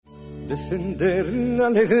defender la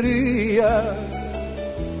alegría,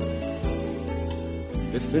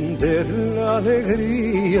 defender la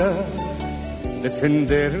alegría,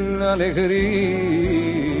 defender la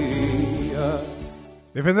alegría.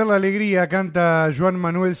 Defender la alegría canta Joan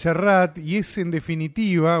Manuel Serrat y es en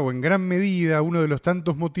definitiva o en gran medida uno de los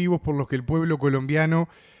tantos motivos por los que el pueblo colombiano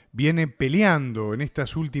viene peleando en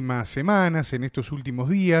estas últimas semanas, en estos últimos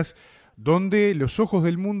días, donde los ojos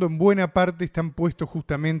del mundo en buena parte están puestos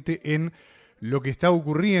justamente en lo que está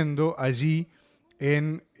ocurriendo allí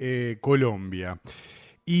en Colombia.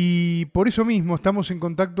 Y por eso mismo estamos en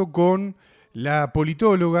contacto con la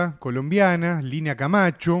politóloga colombiana Lina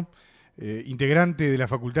Camacho, integrante de la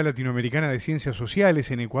Facultad Latinoamericana de Ciencias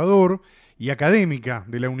Sociales en Ecuador y académica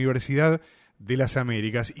de la Universidad de las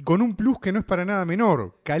Américas. Y con un plus que no es para nada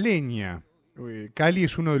menor, caleña. Cali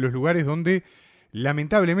es uno de los lugares donde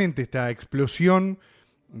lamentablemente esta explosión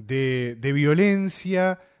de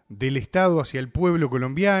violencia del Estado hacia el pueblo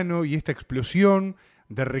colombiano y esta explosión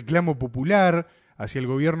de reclamo popular hacia el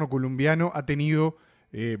gobierno colombiano ha tenido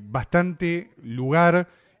bastante lugar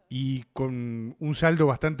y con un saldo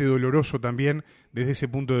bastante doloroso también desde ese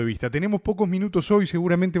punto de vista. Tenemos pocos minutos hoy,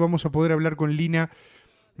 seguramente vamos a poder hablar con Lina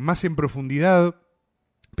más en profundidad,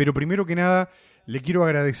 pero primero que nada le quiero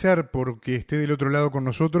agradecer porque esté del otro lado con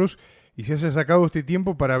nosotros y se haya sacado este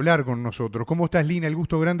tiempo para hablar con nosotros. ¿Cómo estás, Lina? El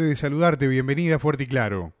gusto grande de saludarte. Bienvenida a Fuerte y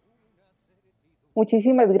Claro.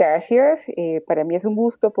 Muchísimas gracias. Para mí es un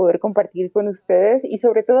gusto poder compartir con ustedes y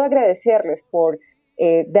sobre todo agradecerles por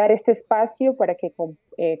dar este espacio para que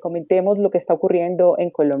comentemos lo que está ocurriendo en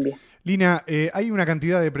Colombia. Lina, hay una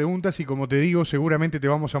cantidad de preguntas y como te digo, seguramente te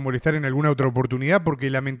vamos a molestar en alguna otra oportunidad porque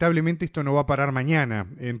lamentablemente esto no va a parar mañana.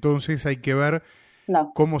 Entonces hay que ver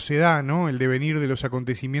cómo se da, ¿no?, el devenir de los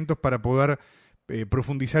acontecimientos para poder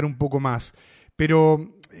profundizar un poco más.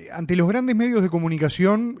 Pero ante los grandes medios de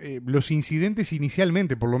comunicación, los incidentes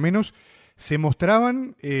inicialmente, por lo menos, se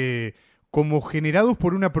mostraban como generados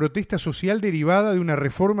por una protesta social derivada de una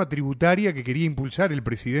reforma tributaria que quería impulsar el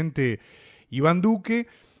presidente Iván Duque,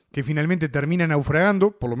 que finalmente termina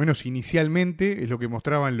naufragando, por lo menos inicialmente, es lo que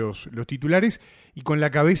mostraban los titulares, y con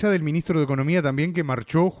la cabeza del ministro de Economía también, que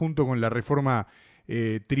marchó junto con la reforma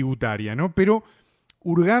tributaria, ¿no? Pero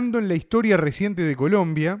hurgando en la historia reciente de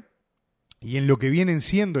Colombia y en lo que vienen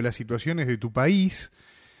siendo las situaciones de tu país,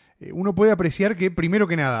 uno puede apreciar que, primero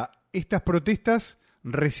que nada, estas protestas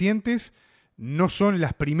recientes no son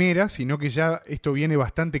las primeras, sino que ya esto viene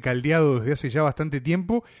bastante caldeado desde hace ya bastante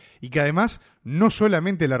tiempo y que además no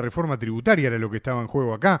solamente la reforma tributaria era lo que estaba en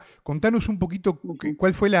juego acá. Contanos un poquito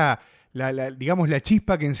cuál fue digamos, la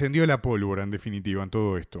chispa que encendió la pólvora, en definitiva, en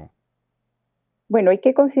todo esto. Bueno, hay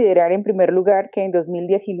que considerar en primer lugar que en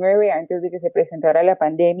 2019, antes de que se presentara la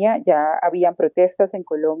pandemia, ya habían protestas en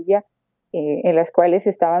Colombia en las cuales se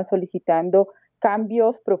estaban solicitando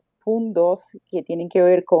cambios profundos que tienen que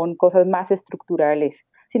ver con cosas más estructurales.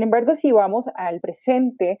 Sin embargo, si vamos al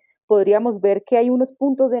presente, podríamos ver que hay unos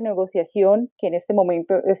puntos de negociación que en este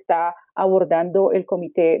momento está abordando el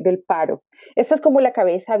Comité del Paro. Esta es como la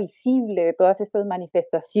cabeza visible de todas estas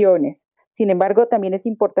manifestaciones. Sin embargo, también es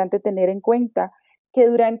importante tener en cuenta que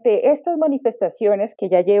durante estas manifestaciones, que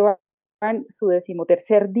ya llevan su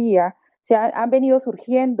 13º día, han venido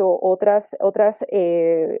surgiendo otras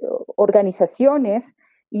organizaciones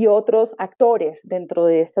y otros actores dentro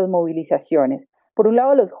de estas movilizaciones. Por un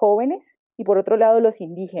lado, los jóvenes y por otro lado, los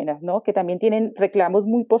indígenas, ¿no?, que también tienen reclamos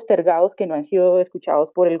muy postergados que no han sido escuchados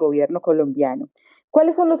por el gobierno colombiano.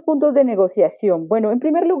 ¿Cuáles son los puntos de negociación? Bueno, en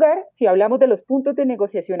primer lugar, si hablamos de los puntos de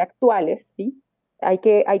negociación actuales, ¿sí?, hay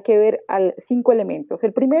que ver 5 elementos.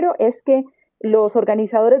 El primero es que los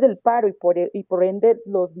organizadores del paro y por ende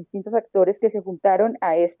los distintos actores que se juntaron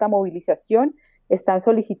a esta movilización están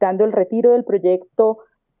solicitando el retiro del proyecto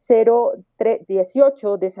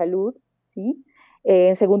 018 de salud, ¿sí?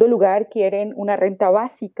 En segundo lugar, quieren una renta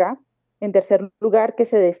básica. En tercer lugar, que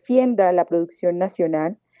se defienda la producción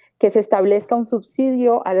nacional, que se establezca un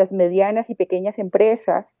subsidio a las medianas y pequeñas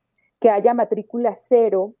empresas, que haya matrícula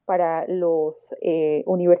cero para los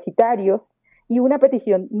universitarios y una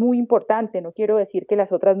petición muy importante, no quiero decir que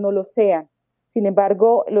las otras no lo sean. Sin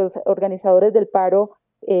embargo, los organizadores del paro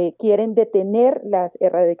quieren detener las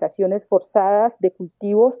erradicaciones forzadas de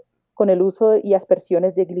cultivos con el uso y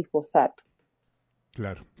aspersiones de glifosato.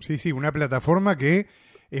 Claro, sí, una plataforma que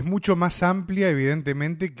es mucho más amplia,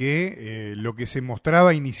 evidentemente, que lo que se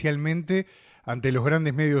mostraba inicialmente ante los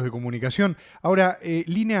grandes medios de comunicación. Ahora,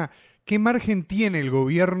 Lina, ¿qué margen tiene el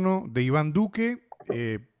gobierno de Iván Duque,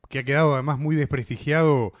 que ha quedado además muy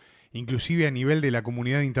desprestigiado, inclusive a nivel de la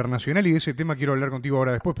comunidad internacional? Y de ese tema quiero hablar contigo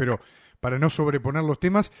ahora después, pero para no sobreponer los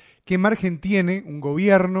temas, ¿qué margen tiene un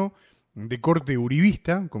gobierno de corte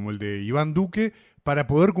uribista, como el de Iván Duque, para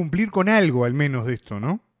poder cumplir con algo al menos de esto,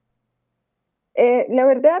 ¿no? La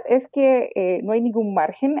verdad es que no hay ningún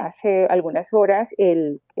margen. Hace algunas horas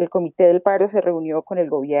el Comité del Paro se reunió con el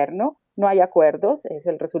gobierno. No hay acuerdos, es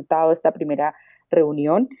el resultado de esta primera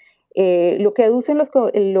reunión. Lo que aducen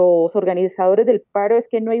los organizadores del paro es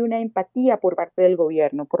que no hay una empatía por parte del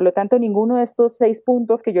gobierno. Por lo tanto, ninguno de estos 6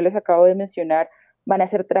 puntos que yo les acabo de mencionar van a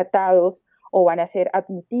ser tratados o van a ser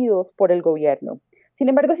admitidos por el gobierno. Sin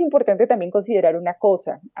embargo, es importante también considerar una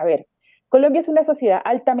cosa. A ver, Colombia es una sociedad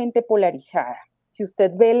altamente polarizada. Si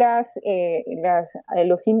usted ve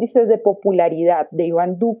los índices de popularidad de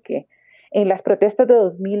Iván Duque en las protestas de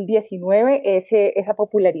 2019, esa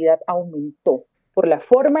popularidad aumentó por la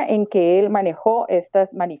forma en que él manejó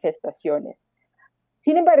estas manifestaciones.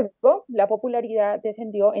 Sin embargo, la popularidad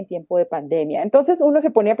descendió en tiempo de pandemia. Entonces uno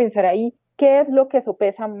se pone a pensar ahí, ¿qué es lo que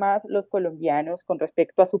sopesan más los colombianos con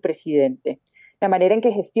respecto a su presidente? ¿La manera en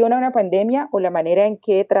que gestiona una pandemia o la manera en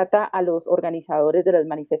que trata a los organizadores de las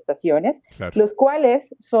manifestaciones, Claro. los cuales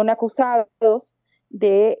son acusados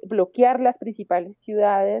de bloquear las principales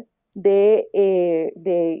ciudades, de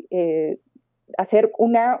hacer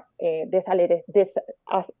una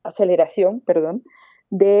desaceleración,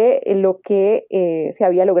 de lo que se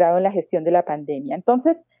había logrado en la gestión de la pandemia?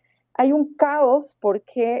 Entonces, hay un caos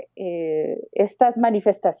porque estas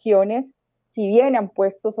manifestaciones, si bien han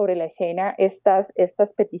puesto sobre la escena estas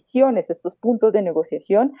peticiones, estos puntos de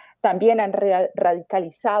negociación, también han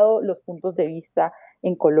radicalizado los puntos de vista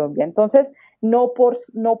en Colombia. Entonces, no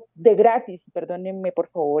de gratis, perdónenme por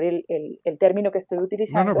favor el término que estoy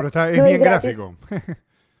utilizando. No, pero es bien gráfico.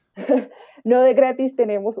 No de gratis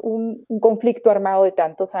tenemos un conflicto armado de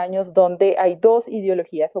tantos años donde hay 2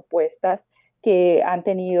 ideologías opuestas que han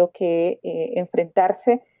tenido que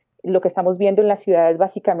enfrentarse. Lo que estamos viendo en las ciudades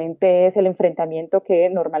básicamente es el enfrentamiento que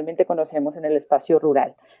normalmente conocemos en el espacio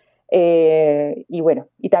rural. Y bueno,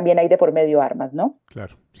 y también hay de por medio armas, ¿no?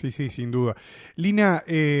 Claro, sí, sin duda. Lina,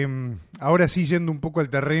 ahora sí yendo un poco al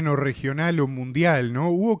terreno regional o mundial,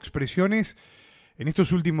 ¿no? Hubo expresiones en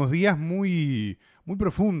estos últimos días muy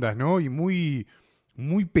profundas, ¿no? Y muy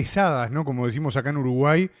pesadas, ¿no? Como decimos acá en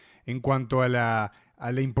Uruguay, en cuanto a la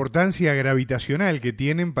importancia gravitacional que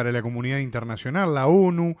tienen para la comunidad internacional, la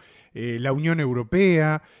ONU, la Unión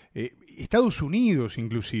Europea, Estados Unidos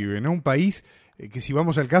inclusive, ¿no? Un país que, si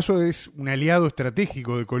vamos al caso, es un aliado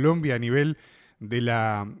estratégico de Colombia a nivel de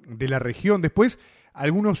la región. Después,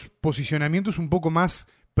 algunos posicionamientos un poco más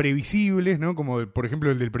previsibles, ¿no? Como por ejemplo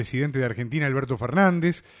el del presidente de Argentina, Alberto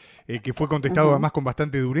Fernández, que fue contestado además con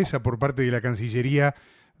bastante dureza por parte de la Cancillería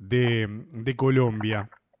de Colombia.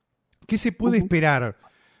 ¿Qué se puede esperar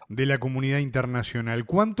de la comunidad internacional?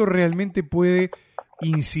 ¿Cuánto realmente puede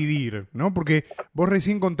incidir, ¿no? Porque vos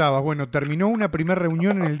recién contabas, bueno, terminó una primera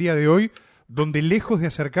reunión en el día de hoy donde, lejos de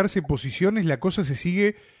acercarse posiciones, la cosa se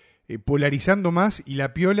sigue polarizando más y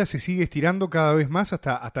la piola se sigue estirando cada vez más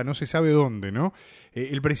hasta no se sabe dónde, ¿no?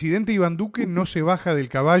 El presidente Iván Duque no se baja del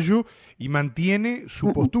caballo y mantiene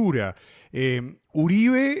su postura.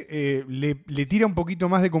 Uribe le tira un poquito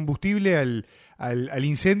más de combustible al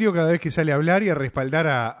incendio cada vez que sale a hablar y a respaldar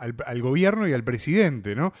al gobierno y al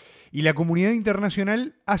presidente, ¿no? Y la comunidad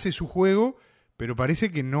internacional hace su juego, pero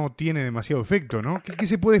parece que no tiene demasiado efecto, ¿no? ¿Qué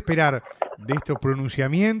se puede esperar de estos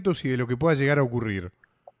pronunciamientos y de lo que pueda llegar a ocurrir?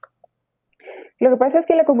 Lo que pasa es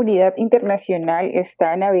que la comunidad internacional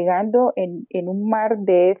está navegando en un mar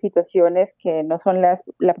de situaciones que no son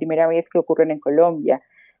la primera vez que ocurren en Colombia.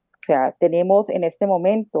 O sea, tenemos en este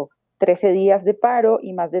momento 13 días de paro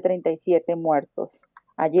y más de 37 muertos.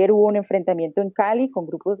 Ayer hubo un enfrentamiento en Cali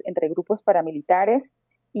entre grupos paramilitares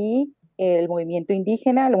y el movimiento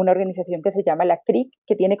indígena, una organización que se llama la CRIC,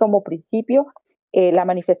 que tiene como principio la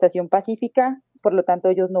manifestación pacífica, por lo tanto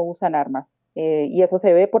ellos no usan armas. Y eso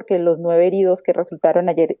se ve porque los 9 heridos que resultaron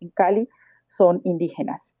ayer en Cali son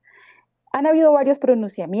indígenas. Han habido varios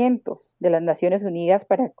pronunciamientos de las Naciones Unidas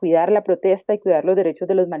para cuidar la protesta y cuidar los derechos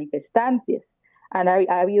de los manifestantes. Ha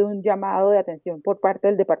habido un llamado de atención por parte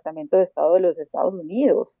del Departamento de Estado de los Estados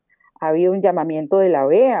Unidos. Ha habido un llamamiento de la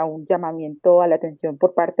OEA, un llamamiento a la atención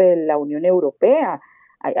por parte de la Unión Europea.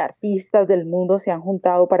 Artistas del mundo se han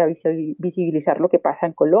juntado para visibilizar lo que pasa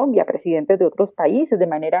en Colombia, presidentes de otros países de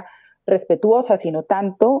manera respetuosa, sino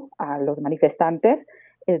tanto a los manifestantes,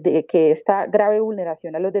 de que esta grave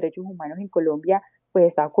vulneración a los derechos humanos en Colombia pues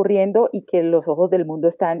está ocurriendo y que los ojos del mundo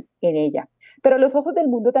están en ella. Pero los ojos del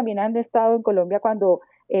mundo también han estado en Colombia cuando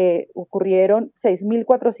ocurrieron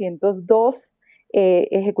 6.402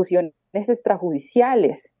 ejecuciones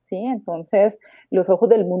extrajudiciales, ¿sí? Entonces, los ojos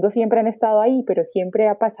del mundo siempre han estado ahí, pero siempre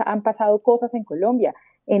han pasado cosas en Colombia.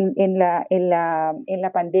 En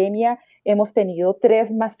la pandemia hemos tenido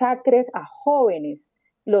 3 masacres a jóvenes.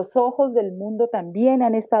 Los ojos del mundo también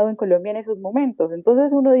han estado en Colombia en esos momentos.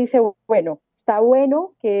 Entonces uno dice, bueno, está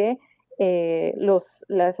bueno que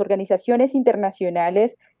las organizaciones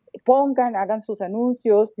internacionales hagan sus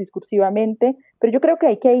anuncios discursivamente, pero yo creo que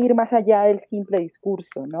hay que ir más allá del simple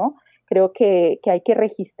discurso, ¿no? Creo que hay que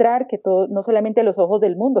registrar que todo, no solamente los ojos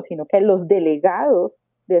del mundo, sino que los delegados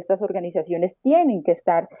de estas organizaciones tienen que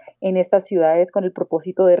estar en estas ciudades con el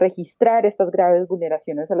propósito de registrar estas graves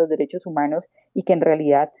vulneraciones a los derechos humanos y que en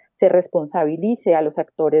realidad se responsabilice a los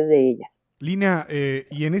actores de ellas. Lina,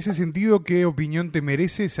 y en ese sentido, ¿qué opinión te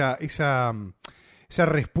merece esa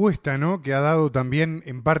respuesta, ¿no?, que ha dado también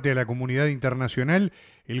en parte a la comunidad internacional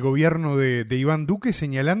el gobierno de Iván Duque,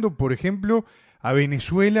 señalando, por ejemplo, a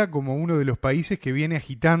Venezuela como uno de los países que viene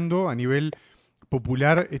agitando a nivel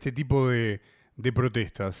popular este tipo de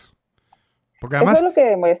protestas? Porque además, eso es lo que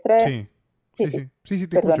demuestra... Sí, te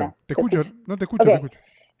Perdona, escucho. No te escucho, okay. te escucho.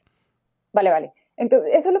 Vale.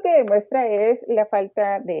 Entonces, eso lo que demuestra es la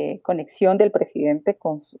falta de conexión del presidente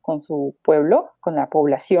con su pueblo, con la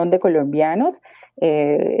población de colombianos,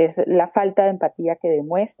 es la falta de empatía que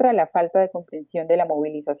demuestra, la falta de comprensión de la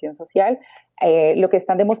movilización social. Lo que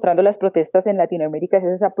están demostrando las protestas en Latinoamérica es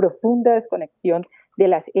esa profunda desconexión de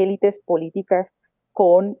las élites políticas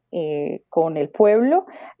con el pueblo.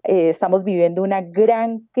 Estamos viviendo una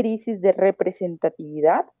gran crisis de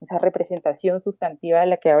representatividad, esa representación sustantiva de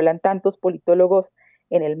la que hablan tantos politólogos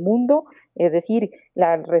en el mundo, es decir,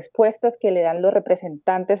 las respuestas que le dan los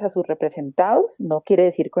representantes a sus representados. No quiere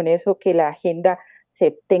decir con eso que la agenda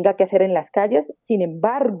se tenga que hacer en las calles. Sin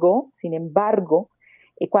embargo,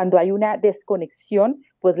 cuando hay una desconexión,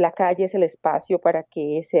 pues la calle es el espacio para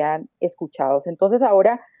que sean escuchados. Entonces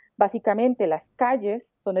ahora, básicamente, las calles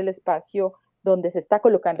son el espacio donde se está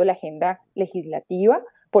colocando la agenda legislativa,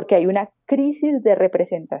 porque hay una crisis de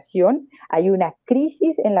representación, hay una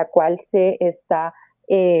crisis en la cual se está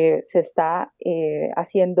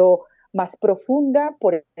haciendo más profunda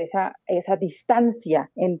por esa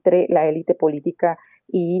distancia entre la élite política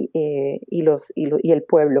y el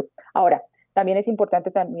pueblo. Ahora, también es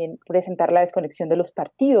importante también presentar la desconexión de los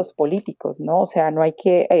partidos políticos, ¿no? O sea, no hay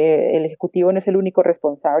que, el Ejecutivo no es el único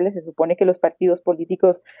responsable, se supone que los partidos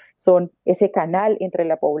políticos son ese canal entre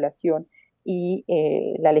la población y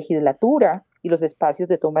la legislatura y los espacios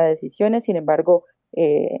de toma de decisiones. Sin embargo,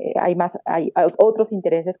 hay otros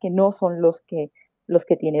intereses que no son los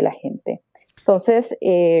que tiene la gente. Entonces,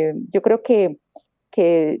 yo creo que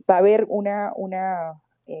va a haber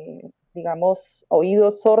digamos,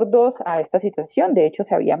 oídos sordos a esta situación. De hecho,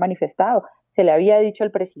 se había manifestado, se le había dicho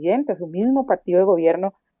al presidente, a su mismo partido de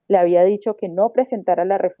gobierno, le había dicho que no presentara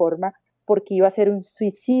la reforma porque iba a ser un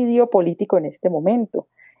suicidio político en este momento.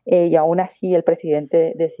 Y aún así el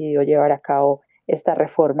presidente decidió llevar a cabo esta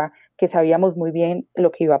reforma que sabíamos muy bien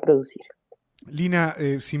lo que iba a producir. Lina,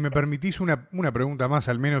 si me permitís una pregunta más,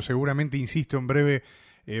 al menos seguramente, insisto, en breve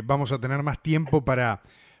vamos a tener más tiempo para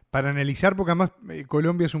analizar, porque además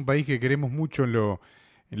Colombia es un país que queremos mucho en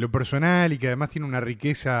lo personal y que además tiene una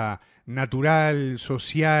riqueza natural,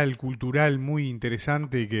 social, cultural muy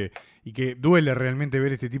interesante y que duele realmente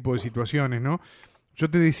ver este tipo de situaciones, ¿no? Yo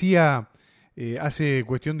te decía hace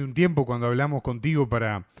cuestión de un tiempo, cuando hablamos contigo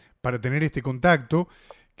para tener este contacto,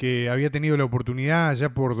 que había tenido la oportunidad ya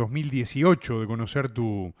por 2018 de conocer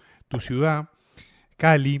tu ciudad,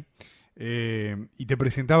 Cali, y te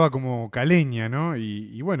presentaba como caleña, ¿no?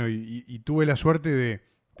 Y bueno, y tuve la suerte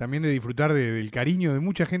también de disfrutar del cariño de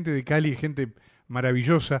mucha gente de Cali, gente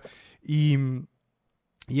maravillosa. Y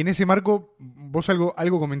en ese marco, vos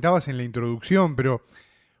algo comentabas en la introducción, pero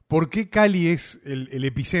 ¿por qué Cali es el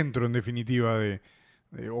epicentro, en definitiva,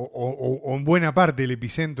 o en buena parte el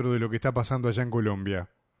epicentro de lo que está pasando allá en Colombia?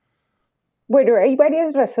 Bueno, hay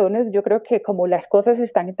varias razones. Yo creo que como las cosas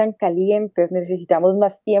están tan calientes, necesitamos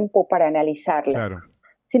más tiempo para analizarlas. Claro.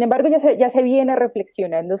 Sin embargo, ya se viene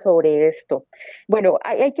reflexionando sobre esto. Bueno,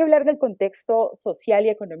 hay que hablar del contexto social y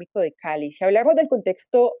económico de Cali. Si hablamos del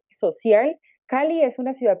contexto social, Cali es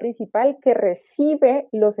una ciudad principal que recibe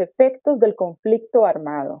los efectos del conflicto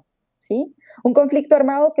armado, ¿sí? Un conflicto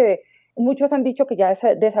armado que muchos han dicho que ya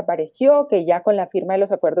desapareció, que ya con la firma de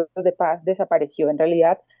los acuerdos de paz desapareció. En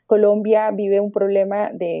realidad, Colombia vive un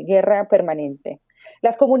problema de guerra permanente.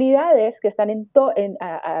 Las comunidades que están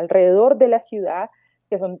alrededor de la ciudad,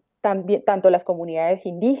 que son tanto las comunidades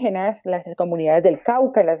indígenas, las comunidades del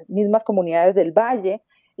Cauca, las mismas comunidades del Valle,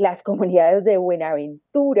 las comunidades de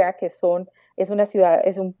Buenaventura, es una ciudad,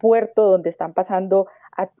 es un puerto donde están pasando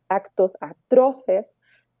actos atroces,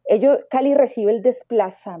 Cali recibe el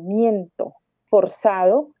desplazamiento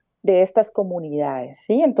forzado de estas comunidades,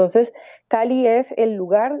 ¿sí? Entonces, Cali es el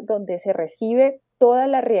lugar donde se recibe toda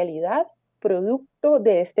la realidad producto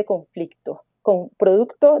de este conflicto,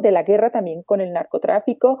 producto de la guerra también con el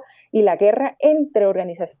narcotráfico y la guerra entre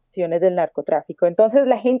organizaciones del narcotráfico. Entonces,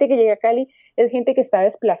 la gente que llega a Cali es gente que está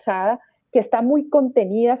desplazada, que está muy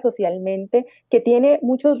contenida socialmente, que tiene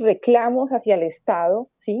muchos reclamos hacia el Estado,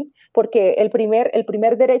 ¿sí? Porque el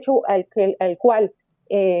primer derecho al cual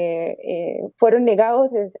fueron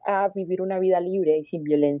negados es a vivir una vida libre y sin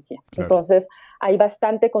violencia. Claro. Entonces, hay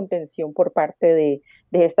bastante contención por parte de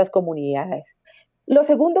estas comunidades. Lo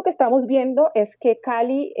segundo que estamos viendo es que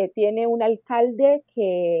Cali tiene un alcalde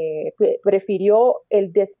que prefirió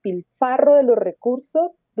el despilfarro de los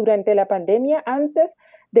recursos durante la pandemia antes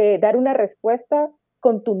de dar una respuesta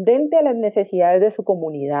contundente a las necesidades de su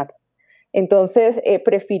comunidad. Entonces,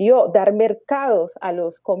 prefirió dar mercados a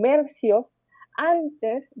los comercios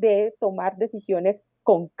antes de tomar decisiones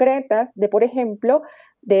concretas de, por ejemplo,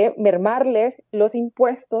 de mermarles los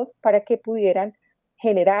impuestos para que pudieran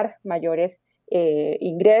generar mayores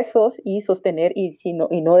ingresos y sostener y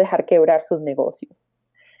no dejar quebrar sus negocios.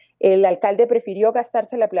 El alcalde prefirió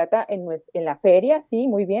gastarse la plata en la feria, sí,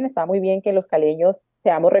 muy bien, está muy bien que los caleños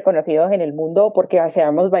seamos reconocidos en el mundo porque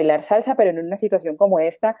sabemos bailar salsa, pero en una situación como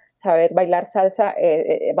esta, saber bailar salsa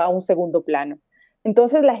va a un segundo plano.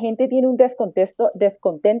 Entonces la gente tiene un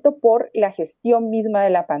descontento por la gestión misma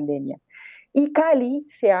de la pandemia. Y Cali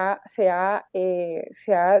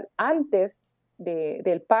antes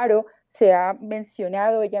del paro, se ha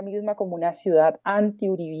mencionado ella misma como una ciudad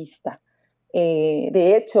antiuribista.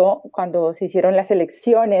 De hecho, cuando se hicieron las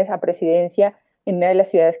elecciones a presidencia, en una de las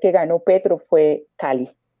ciudades que ganó Petro fue Cali.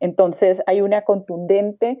 Entonces hay una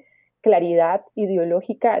contundente claridad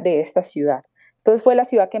ideológica de esta ciudad. Entonces fue la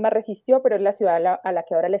ciudad que más resistió, pero es la ciudad a la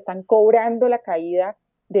que ahora le están cobrando la caída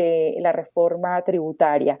de la reforma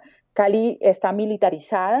tributaria. Cali está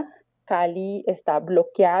militarizada, Cali está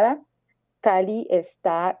bloqueada, Cali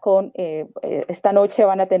está esta noche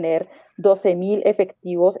van a tener 12,000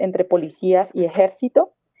 efectivos entre policías y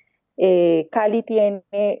ejército. Cali tiene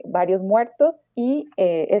varios muertos y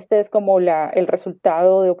este es como el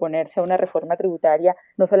resultado de oponerse a una reforma tributaria,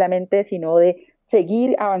 no solamente, sino de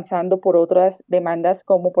seguir avanzando por otras demandas,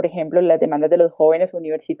 como por ejemplo las demandas de los jóvenes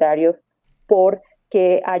universitarios por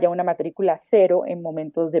que haya una matrícula cero en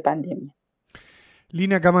momentos de pandemia.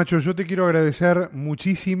 Lina Camacho, yo te quiero agradecer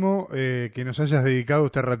muchísimo que nos hayas dedicado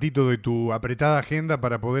este ratito de tu apretada agenda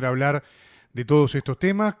para poder hablar de todos estos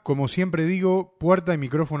temas. Como siempre digo, puerta y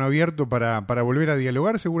micrófono abierto para volver a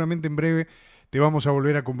dialogar. Seguramente en breve te vamos a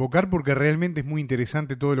volver a convocar porque realmente es muy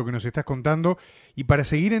interesante todo lo que nos estás contando y para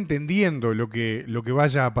seguir entendiendo lo que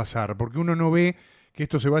vaya a pasar, porque uno no ve que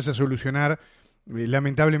esto se vaya a solucionar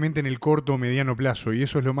lamentablemente en el corto o mediano plazo, y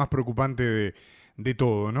eso es lo más preocupante de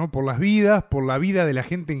todo, ¿no? Por las vidas, por la vida de la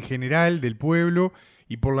gente en general, del pueblo,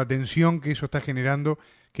 y por la tensión que eso está generando,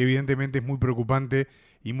 que evidentemente es muy preocupante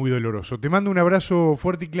y muy doloroso. Te mando un abrazo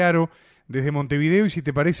fuerte y claro desde Montevideo, y si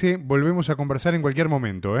te parece, volvemos a conversar en cualquier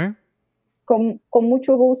momento, ¿eh? Con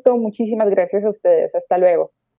mucho gusto, muchísimas gracias a ustedes. Hasta luego.